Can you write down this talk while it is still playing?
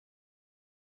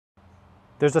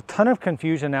There's a ton of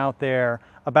confusion out there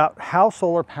about how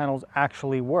solar panels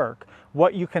actually work,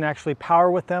 what you can actually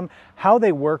power with them, how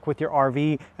they work with your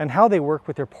RV, and how they work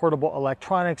with your portable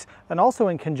electronics, and also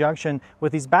in conjunction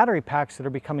with these battery packs that are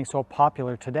becoming so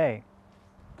popular today.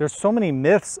 There's so many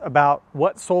myths about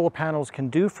what solar panels can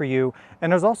do for you,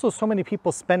 and there's also so many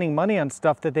people spending money on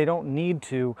stuff that they don't need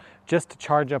to just to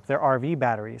charge up their RV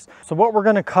batteries. So what we're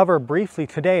going to cover briefly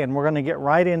today, and we're going to get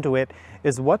right into it,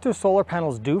 is what do solar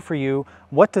panels do for you,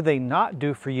 what do they not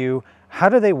do for you, how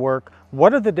do they work,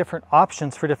 what are the different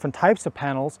options for different types of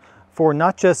panels for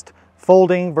not just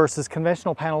folding versus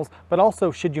conventional panels, but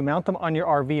also should you mount them on your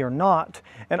RV or not,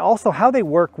 and also how they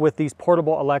work with these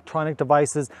portable electronic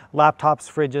devices, laptops,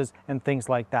 fridges, and things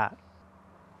like that.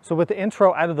 So with the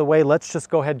intro out of the way, let's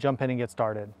just go ahead, jump in and get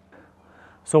started.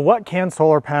 So what can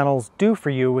solar panels do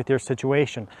for you with your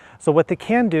situation? So what they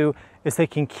can do is they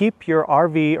can keep your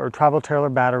RV or travel trailer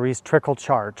batteries trickle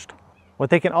charged. What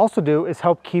they can also do is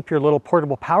help keep your little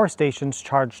portable power stations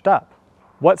charged up.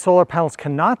 What solar panels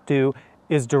cannot do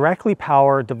is directly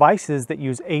power devices that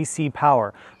use AC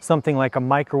power, something like a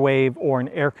microwave or an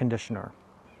air conditioner.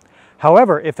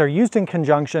 However, if they're used in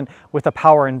conjunction with a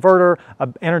power inverter,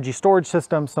 an energy storage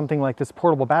system, something like this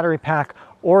portable battery pack,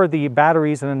 or the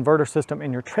batteries and inverter system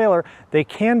in your trailer, they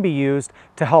can be used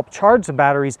to help charge the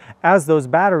batteries as those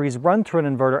batteries run through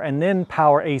an inverter and then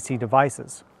power AC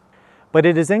devices. But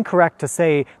it is incorrect to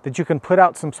say that you can put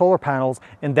out some solar panels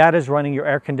and that is running your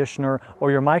air conditioner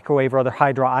or your microwave or other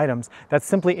hydro items. That's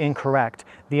simply incorrect.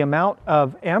 The amount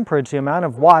of amperage, the amount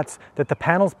of watts that the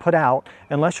panels put out,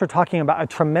 unless you're talking about a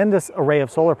tremendous array of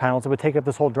solar panels that would take up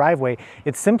this whole driveway,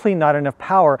 it's simply not enough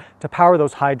power to power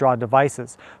those hydro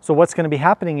devices. So what's going to be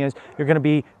happening is you're going to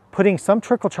be putting some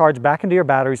trickle charge back into your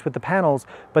batteries with the panels,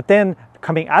 but then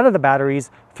coming out of the batteries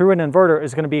through an inverter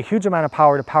is going to be a huge amount of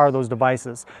power to power those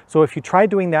devices. So if you try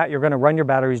doing that, you're going to run your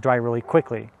batteries dry really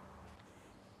quickly.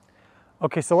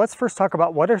 Okay, so let's first talk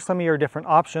about what are some of your different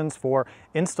options for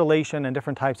installation and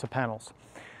different types of panels.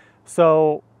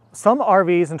 So some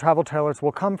RVs and travel trailers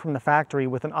will come from the factory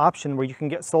with an option where you can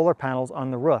get solar panels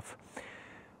on the roof.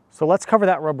 So let's cover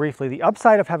that real briefly. The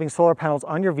upside of having solar panels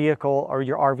on your vehicle or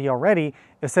your RV already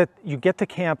is that you get to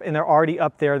camp and they're already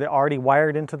up there, they're already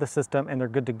wired into the system and they're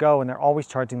good to go and they're always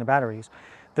charging the batteries.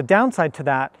 The downside to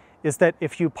that is that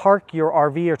if you park your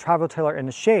RV or travel trailer in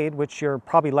the shade, which you're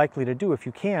probably likely to do if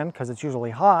you can because it's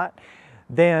usually hot,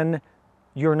 then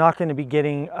you're not going to be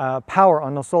getting power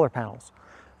on those solar panels.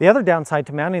 The other downside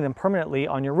to mounting them permanently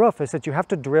on your roof is that you have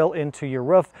to drill into your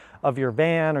roof of your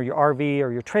van or your RV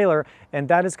or your trailer, and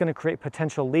that is going to create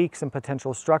potential leaks and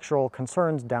potential structural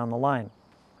concerns down the line.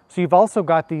 So you've also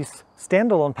got these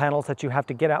standalone panels that you have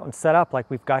to get out and set up like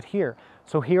we've got here.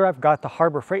 So here I've got the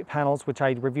Harbor Freight panels, which I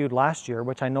reviewed last year,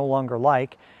 which I no longer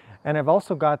like. And I've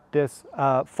also got this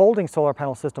folding solar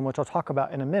panel system, which I'll talk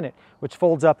about in a minute, which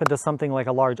folds up into something like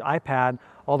a large iPad,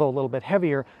 although a little bit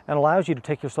heavier, and allows you to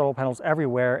take your solar panels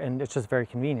everywhere, and it's just very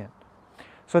convenient.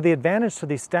 So the advantage to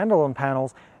these standalone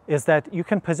panels is that you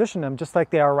can position them just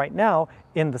like they are right now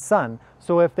in the sun.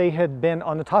 So if they had been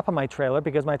on the top of my trailer,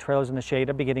 because my trailer's in the shade,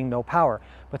 I'd be getting no power.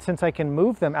 But since I can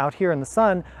move them out here in the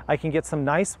sun, I can get some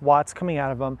nice watts coming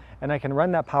out of them, and I can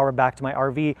run that power back to my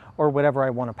RV or whatever I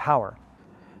want to power.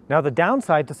 Now the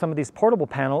downside to some of these portable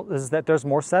panels is that there's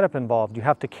more setup involved. You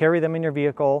have to carry them in your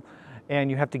vehicle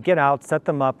and you have to get out, set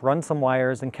them up, run some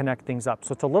wires and connect things up.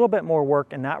 So it's a little bit more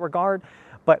work in that regard.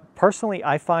 But personally,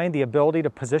 I find the ability to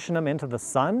position them into the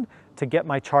sun to get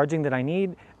my charging that I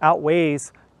need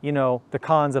outweighs, the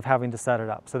cons of having to set it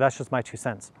up. So that's just my 2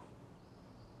 cents.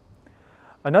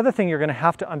 Another thing you're going to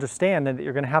have to understand and that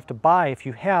you're going to have to buy if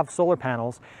you have solar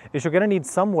panels is you're going to need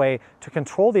some way to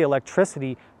control the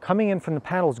electricity coming in from the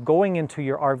panels going into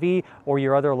your RV or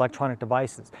your other electronic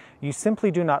devices. You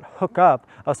simply do not hook up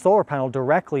a solar panel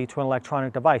directly to an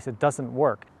electronic device. It doesn't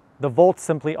work. The volts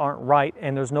simply aren't right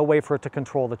and there's no way for it to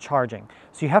control the charging.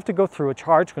 So you have to go through a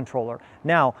charge controller.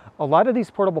 Now, a lot of these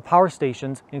portable power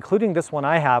stations, including this one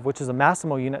I have, which is a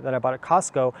Massimo unit that I bought at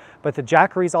Costco, but the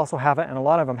Jackeries also have it and a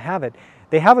lot of them have it.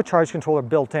 They have a charge controller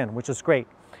built in, which is great.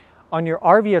 On your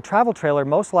RV or travel trailer,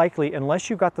 most likely, unless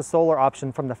you got the solar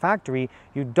option from the factory,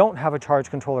 you don't have a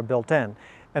charge controller built in.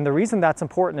 And the reason that's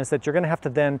important is that you're going to have to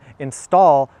then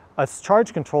install a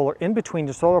charge controller in between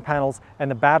your solar panels and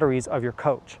the batteries of your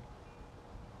coach.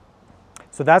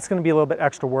 So that's going to be a little bit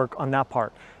extra work on that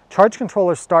part. Charge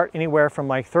controllers start anywhere from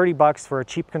like 30 bucks for a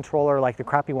cheap controller like the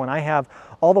crappy one I have,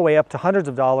 all the way up to hundreds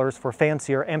of dollars for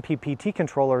fancier MPPT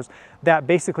controllers that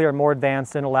basically are more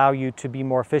advanced and allow you to be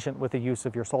more efficient with the use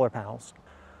of your solar panels.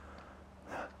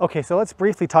 Okay, so let's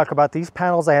briefly talk about these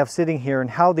panels I have sitting here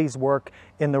and how these work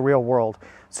in the real world.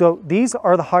 So these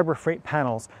are the Harbor Freight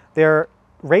panels. They're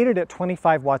rated at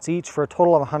 25 watts each for a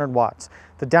total of 100 watts.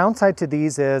 The downside to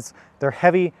these is they're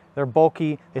heavy, they're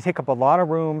bulky, they take up a lot of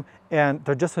room, and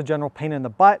they're just a general pain in the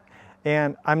butt,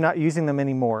 and I'm not using them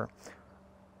anymore.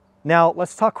 Now,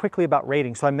 let's talk quickly about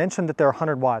rating. So I mentioned that they're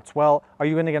 100 watts. Well, are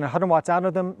you going to get 100 watts out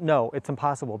of them? No, it's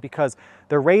impossible because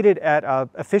they're rated at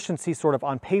efficiency sort of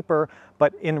on paper,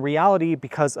 but in reality,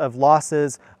 because of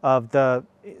losses of the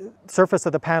surface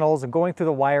of the panels and going through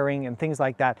the wiring and things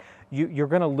like that, you're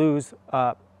going to lose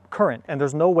current, and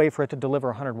there's no way for it to deliver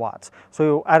 100 watts.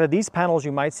 So out of these panels,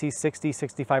 you might see 60,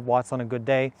 65 watts on a good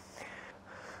day.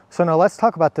 So now let's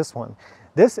talk about this one.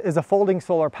 This is a folding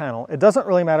solar panel. It doesn't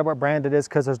really matter what brand it is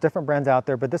because there's different brands out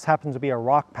there, but this happens to be a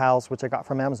Rock Pals, which I got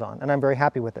from Amazon, and I'm very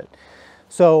happy with it.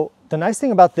 So the nice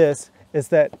thing about this is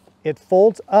that it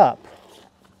folds up.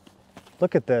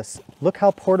 Look at this. Look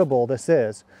how portable this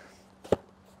is.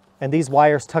 And these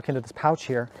wires tuck into this pouch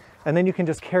here. And then you can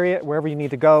just carry it wherever you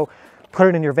need to go, put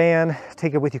it in your van,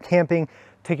 take it with you camping,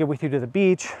 take it with you to the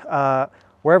beach,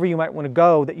 wherever you might want to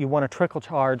go that you want to trickle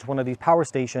charge one of these power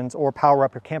stations or power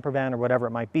up your camper van or whatever it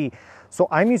might be. So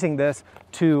I'm using this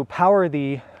to power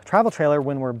the travel trailer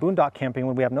when we're boondock camping,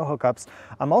 when we have no hookups.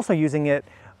 I'm also using it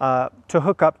to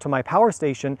hook up to my power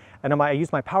station, and I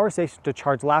use my power station to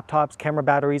charge laptops, camera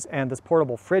batteries, and this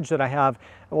portable fridge that I have.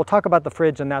 And we'll talk about the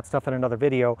fridge and that stuff in another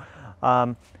video.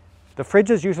 The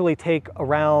fridges usually take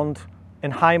around, in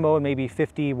high mode, maybe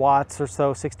 50 watts or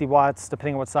so, 60 watts,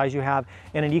 depending on what size you have.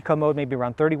 In an eco mode, maybe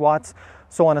around 30 watts.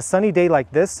 So on a sunny day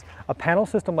like this, a panel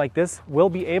system like this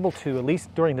will be able to, at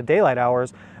least during the daylight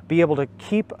hours, be able to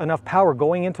keep enough power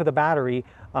going into the battery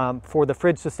for the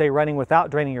fridge to stay running without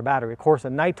draining your battery. Of course,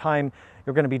 at nighttime,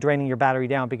 you're going to be draining your battery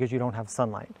down because you don't have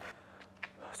sunlight.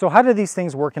 So how do these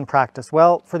things work in practice?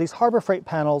 Well, for these Harbor Freight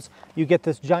panels, you get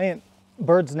this giant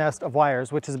bird's nest of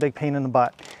wires, which is a big pain in the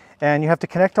butt. And you have to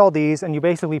connect all these, and you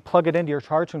basically plug it into your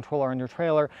charge controller on your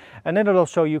trailer, and then it'll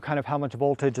show you kind of how much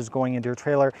voltage is going into your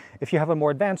trailer. If you have a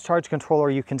more advanced charge controller,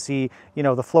 you can see, you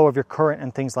know, the flow of your current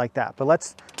and things like that. But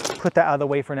let's put that out of the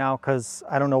way for now because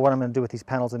I don't know what I'm going to do with these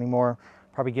panels anymore.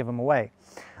 Probably give them away.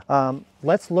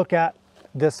 Let's look at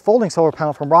this folding solar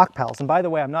panel from Rock Pals. And by the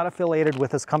way, I'm not affiliated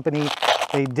with this company.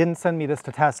 They didn't send me this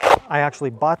to test. I actually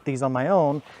bought these on my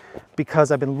own because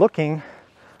I've been looking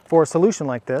for a solution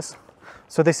like this.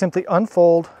 So they simply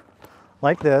unfold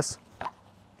like this.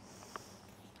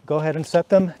 Go ahead and set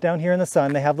them down here in the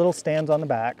sun. They have little stands on the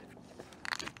back.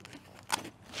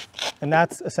 And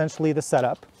that's essentially the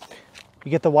setup.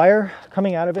 You get the wire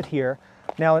coming out of it here.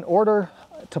 Now, in order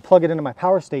to plug it into my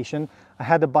power station, I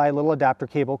had to buy a little adapter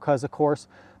cable because, of course,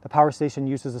 the power station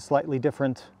uses a slightly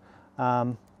different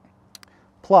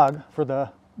plug for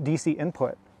the DC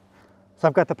input. So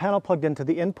I've got the panel plugged into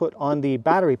the input on the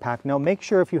battery pack. Now make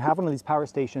sure if you have one of these power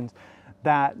stations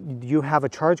that you have a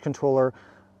charge controller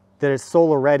that is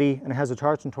solar ready and has a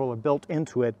charge controller built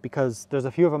into it, because there's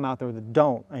a few of them out there that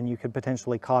don't, and you could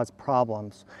potentially cause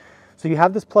problems. So you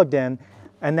have this plugged in,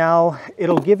 and now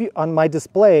it'll give you, on my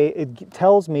display, it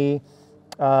tells me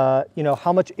you know,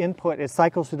 how much input. It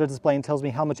cycles through the display and tells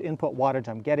me how much input wattage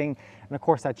I'm getting. And of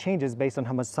course that changes based on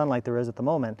how much sunlight there is at the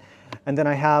moment. And then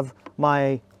I have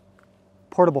my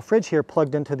portable fridge here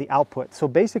plugged into the output. So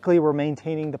basically we're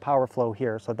maintaining the power flow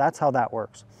here. So that's how that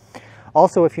works.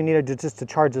 Also, if you needed to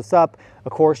charge this up,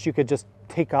 of course you could just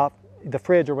take off the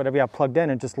fridge or whatever you have plugged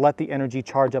in and just let the energy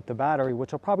charge up the battery,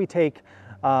 which will probably take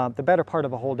the better part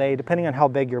of a whole day, depending on how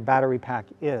big your battery pack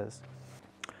is.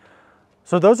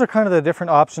 So those are kind of the different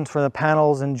options for the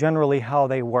panels and generally how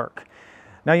they work.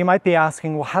 Now you might be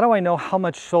asking, well, how do I know how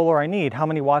much solar I need? How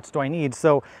many watts do I need?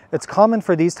 So it's common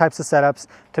for these types of setups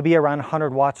to be around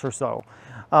 100 watts or so.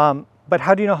 But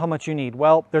how do you know how much you need?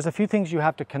 Well, there's a few things you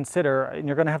have to consider, and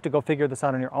you're going to have to go figure this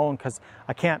out on your own because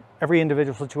every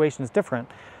individual situation is different.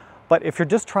 But if you're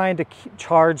just trying to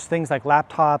charge things like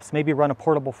laptops, maybe run a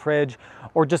portable fridge,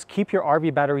 or just keep your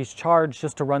RV batteries charged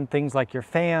just to run things like your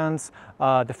fans,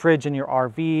 the fridge in your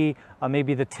RV,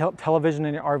 maybe the television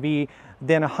in your RV,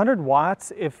 then 100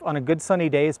 watts, if on a good sunny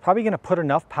day, is probably going to put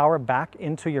enough power back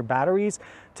into your batteries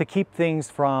to keep things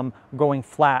from going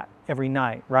flat every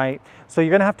night, right? So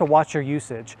you're going to have to watch your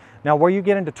usage. Now, where you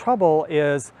get into trouble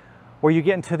is where you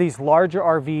get into these larger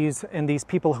RVs and these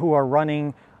people who are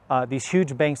running these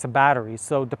huge banks of batteries.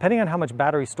 So depending on how much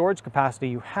battery storage capacity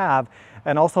you have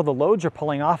and also the loads you're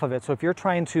pulling off of it. So if you're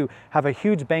trying to have a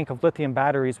huge bank of lithium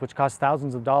batteries, which cost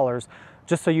thousands of dollars,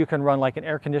 just so you can run like an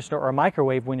air conditioner or a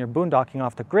microwave when you're boondocking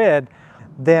off the grid,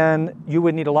 then you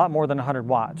would need a lot more than 100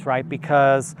 watts, right?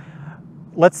 Because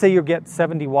let's say you get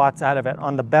 70 watts out of it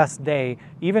on the best day,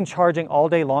 even charging all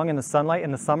day long in the sunlight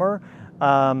in the summer.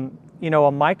 You know,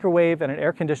 a microwave and an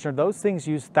air conditioner, those things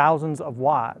use thousands of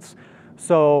watts.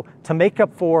 So to make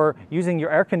up for using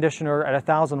your air conditioner at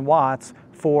 1,000 watts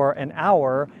for an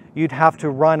hour, you'd have to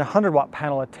run a 100-watt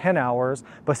panel at 10 hours.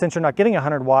 But since you're not getting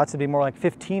 100 watts, it'd be more like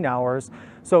 15 hours.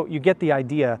 So you get the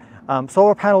idea.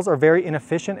 Solar panels are very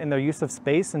inefficient in their use of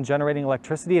space and generating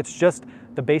electricity. It's just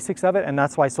the basics of it, and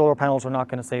that's why solar panels are not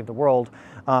going to save the world.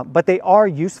 But they are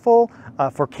useful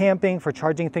for camping, for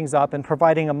charging things up, and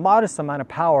providing a modest amount of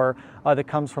power that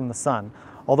comes from the sun,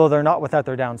 although they're not without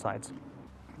their downsides.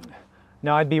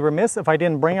 Now, I'd be remiss if I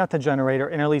didn't bring out the generator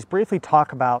and at least briefly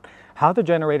talk about how the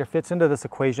generator fits into this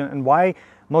equation and why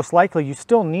most likely you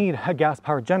still need a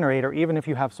gas-powered generator even if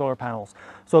you have solar panels.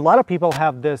 So a lot of people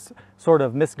have this sort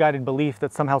of misguided belief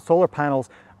that somehow solar panels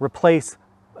replace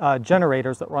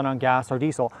generators that run on gas or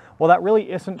diesel. Well, that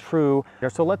really isn't true.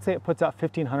 So let's say it puts out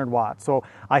 1,500 watts. So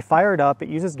I fire it up, it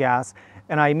uses gas,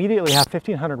 and I immediately have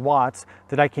 1,500 watts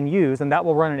that I can use, and that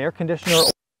will run an air conditioner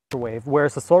or microwave,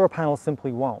 whereas the solar panel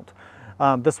simply won't.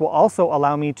 This will also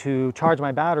allow me to charge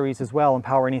my batteries as well and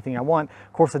power anything I want.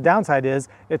 Of course, the downside is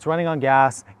it's running on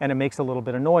gas and it makes a little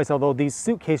bit of noise, although these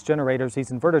suitcase generators,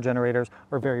 these inverter generators,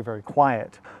 are very, very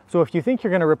quiet. So if you think you're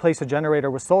going to replace a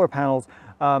generator with solar panels,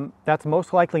 that's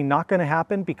most likely not going to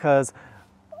happen, because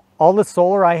all the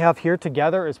solar I have here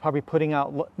together is probably putting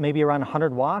out maybe around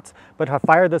 100 watts. But if I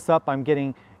fire this up, I'm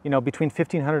getting, you know, between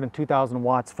 1,500 and 2,000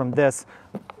 watts from this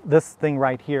thing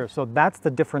right here. So that's the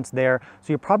difference there. So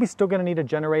you're probably still going to need a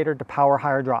generator to power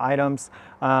higher draw items.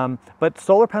 But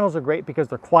solar panels are great because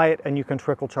they're quiet and you can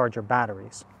trickle charge your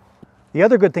batteries. The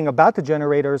other good thing about the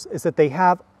generators is that they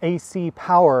have AC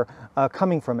power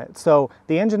coming from it. So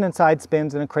the engine inside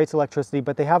spins and it creates electricity,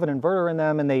 but they have an inverter in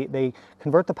them and they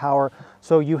convert the power.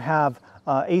 So you have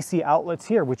AC outlets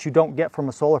here, which you don't get from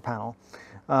a solar panel.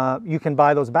 You can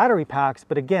buy those battery packs,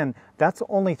 but again, that's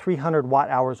only 300 watt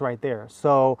hours right there.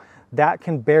 So that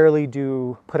can barely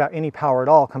put out any power at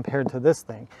all compared to this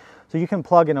thing. So you can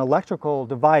plug an electrical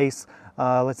device,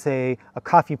 let's say a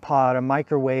coffee pot, a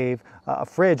microwave, a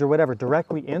fridge or whatever,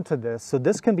 directly into this. So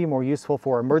this can be more useful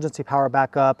for emergency power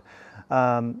backup,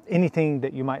 anything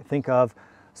that you might think of.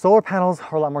 Solar panels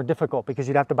are a lot more difficult because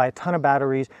you'd have to buy a ton of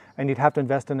batteries and you'd have to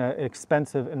invest in an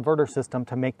expensive inverter system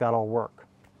to make that all work.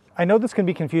 I know this can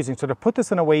be confusing, so to put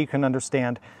this in a way you can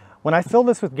understand, when I fill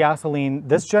this with gasoline,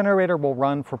 this generator will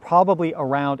run for probably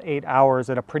around 8 hours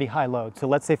at a pretty high load. So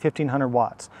let's say 1,500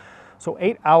 watts. So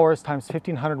 8 hours times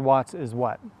 1,500 watts is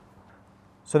what?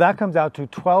 So that comes out to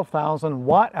 12,000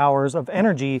 watt hours of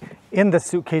energy in the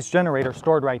suitcase generator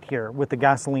stored right here with the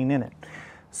gasoline in it.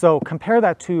 So compare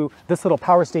that to this little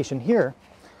power station here.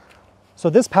 So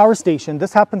this power station,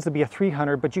 this happens to be a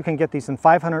 300, but you can get these in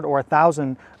 500 or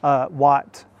 1,000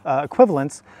 watt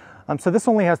equivalents. So this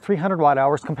only has 300 watt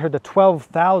hours compared to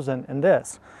 12,000 in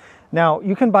this. Now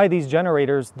you can buy these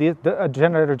generators, a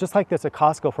generator just like this at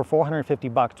Costco for 450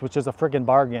 bucks, which is a friggin'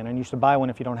 bargain, and you should buy one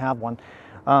if you don't have one.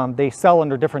 They sell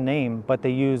under a different name, but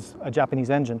they use a Japanese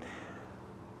engine.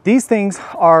 These things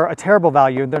are a terrible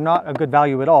value. They're not a good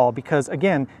value at all because,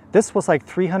 again, this was like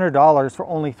 $300 for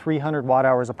only 300 watt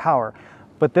hours of power.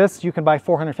 But this you can buy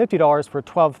 $450 for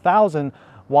 12,000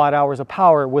 watt hours of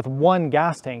power with one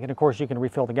gas tank, and of course you can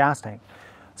refill the gas tank.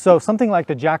 So something like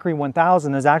the Jackery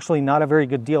 1000 is actually not a very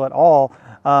good deal at all.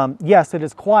 Yes, it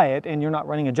is quiet and you're not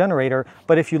running a generator,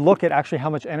 but if you look at actually how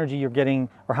much energy you're getting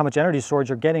or how much energy storage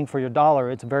you're getting for your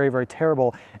dollar, it's very, very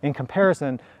terrible in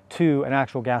comparison to an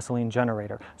actual gasoline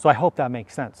generator. So I hope that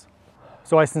makes sense.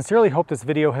 So I sincerely hope this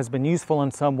video has been useful in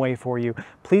some way for you.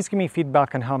 Please give me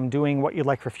feedback on how I'm doing, what you'd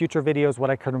like for future videos, what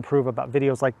I could improve about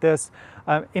videos like this.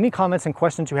 Any comments and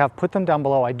questions you have, put them down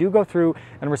below. I do go through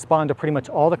and respond to pretty much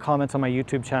all the comments on my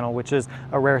YouTube channel, which is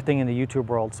a rare thing in the YouTube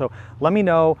world. So let me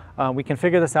know, we can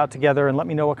figure this out together, and let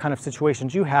me know what kind of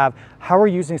situations you have. How are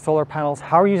you using solar panels?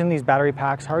 How are you using these battery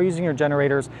packs? How are you using your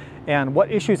generators? And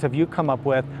what issues have you come up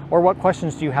with? Or what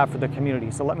questions do you have for the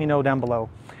community? So let me know down below.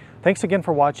 Thanks again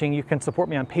for watching. You can support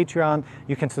me on Patreon.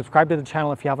 You can subscribe to the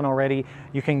channel if you haven't already.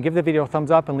 You can give the video a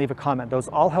thumbs up and leave a comment. Those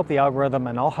all help the algorithm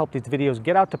and all help these videos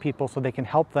get out to people so they can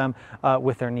help them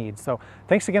with their needs. So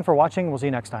thanks again for watching. We'll see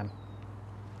you next time.